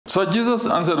So Jesus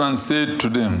answered and said to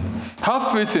them,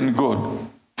 have faith in God.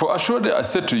 For assuredly I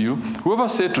say to you, whoever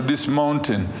said to this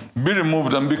mountain, be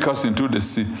removed and be cast into the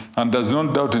sea, and does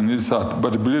not doubt in his heart,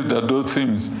 but believe that those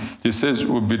things he says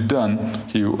will be done,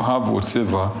 he will have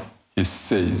whatsoever he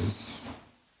says.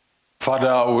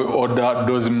 Father, we order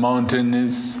those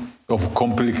mountains of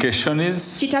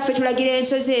complications. Be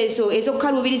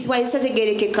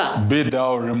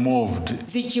thou removed.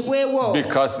 Be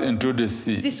cast into the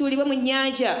sea.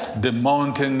 The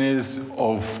mountains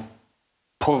of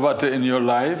poverty in your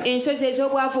life,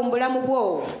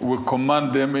 we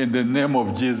command them in the name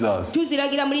of Jesus. Be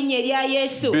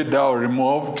thou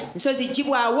removed.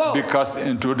 Be cast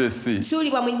into the sea.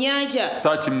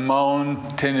 Such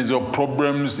mountains of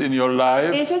problems in your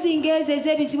life,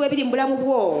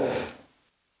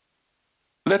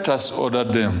 let us order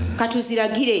them.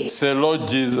 Say, Lord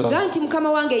Jesus,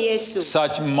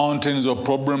 such mountains of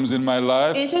problems in my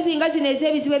life,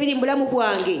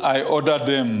 I order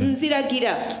them.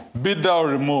 Be thou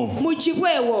removed.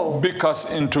 Be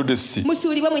cast into the sea.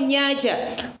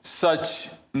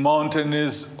 Such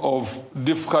mountains of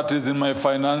difficulties in my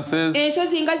finances, viewers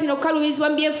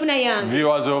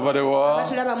over the world,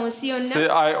 say,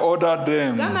 I order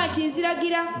them.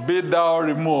 Be thou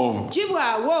removed.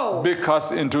 Be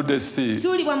cast into the sea.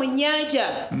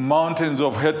 Mountains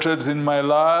of hatreds in my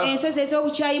life,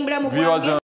 viewers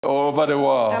over the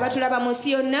world,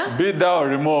 be thou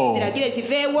removed.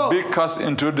 Be cast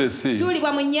into the sea.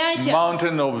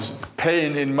 Mountain of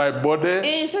pain in my body,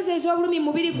 be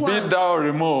thou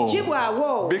removed.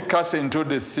 Be cast into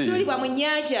the sea.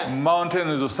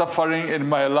 Mountains of suffering in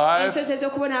my life, in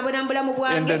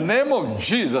the name of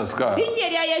Jesus Christ,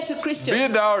 be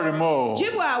thou removed.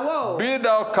 Be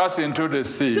thou cast into the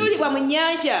sea.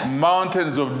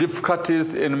 Mountains of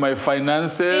difficulties in my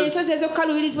finances,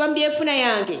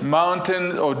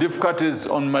 mountain of difficulties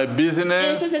on my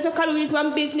business,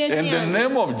 in the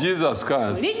name of Jesus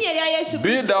Christ,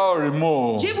 be thou removed.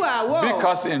 Be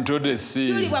cast into the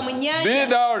sea. Be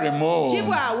thou removed. Be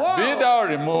thou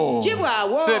removed.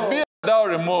 Say, be thou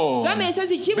removed.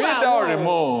 Be thou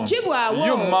removed.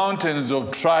 You mountains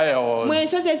of trials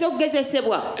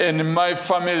in my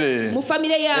family, in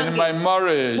my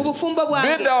marriage, be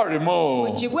thou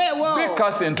removed. Be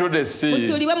cast into the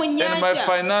sea. In my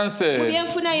finances, be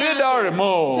thou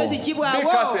removed. Be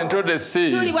cast into the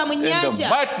sea. In the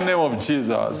mighty name of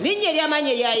Jesus.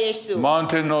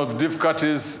 Mountain of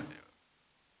difficulties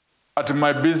at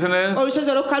my business, be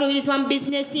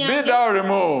thou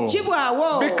removed.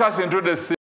 Be cast into the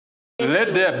sea.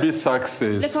 Let there be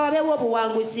success.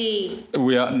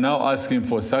 We are now asking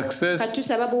for success.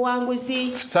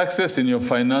 Success in your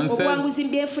finances.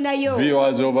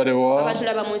 Viewers over the world.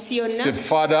 Say,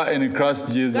 Father in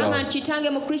Christ Jesus,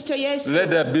 let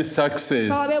there be success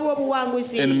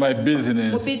in my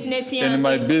business. In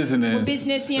my business.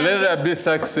 Let there be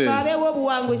success.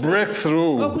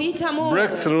 Breakthrough.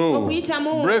 Breakthrough.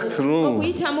 Breakthrough.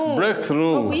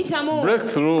 Breakthrough.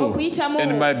 Breakthrough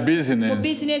in my business.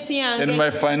 In my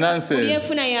finances,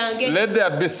 let there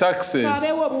be success.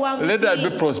 Let there be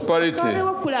prosperity.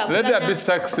 Let there be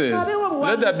success.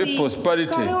 Let there be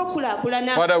prosperity.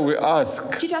 Father, we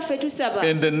ask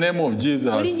in the name of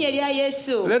Jesus,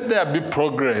 let there be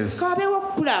progress.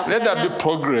 Let there be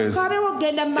progress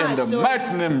in the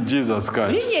mighty name of Jesus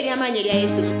Christ.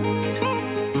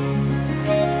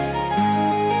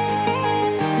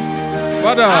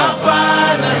 Father, our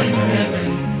Father in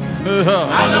heaven,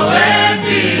 hallowed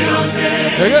be your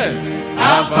name. Again.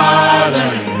 Our Father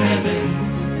in heaven,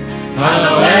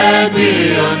 hallowed be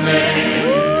your name.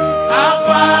 Our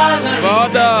Father,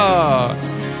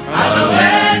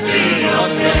 hallowed be your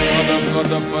name.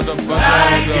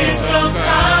 Thy kingdom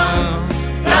come,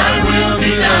 thy will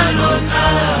be done on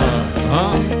earth.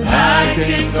 Thy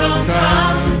kingdom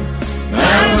come,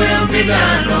 thy will be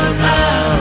done on